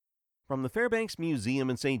From the Fairbanks Museum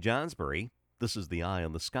in St. Johnsbury, this is the Eye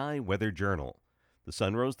on the Sky Weather Journal. The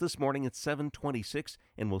sun rose this morning at 7:26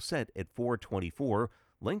 and will set at 4:24.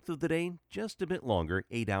 Length of the day just a bit longer,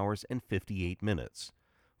 8 hours and 58 minutes.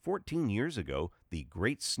 14 years ago, the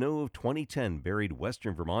Great Snow of 2010 buried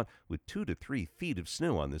western Vermont with 2 to 3 feet of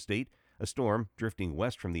snow on this date. A storm drifting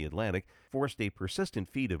west from the Atlantic forced a persistent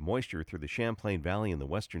feed of moisture through the Champlain Valley and the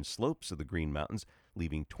western slopes of the Green Mountains,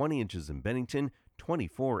 leaving 20 inches in Bennington,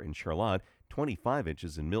 24 in Charlotte, 25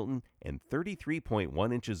 inches in Milton, and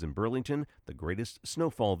 33.1 inches in Burlington, the greatest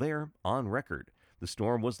snowfall there on record. The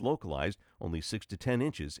storm was localized, only 6 to 10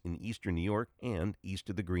 inches in eastern New York and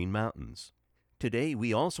east of the Green Mountains. Today,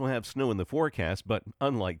 we also have snow in the forecast, but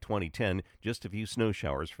unlike 2010, just a few snow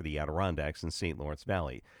showers for the Adirondacks and St. Lawrence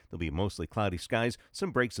Valley. There'll be mostly cloudy skies,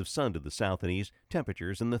 some breaks of sun to the south and east,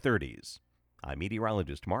 temperatures in the 30s. I'm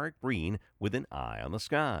meteorologist Mark Breen with an Eye on the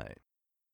Sky.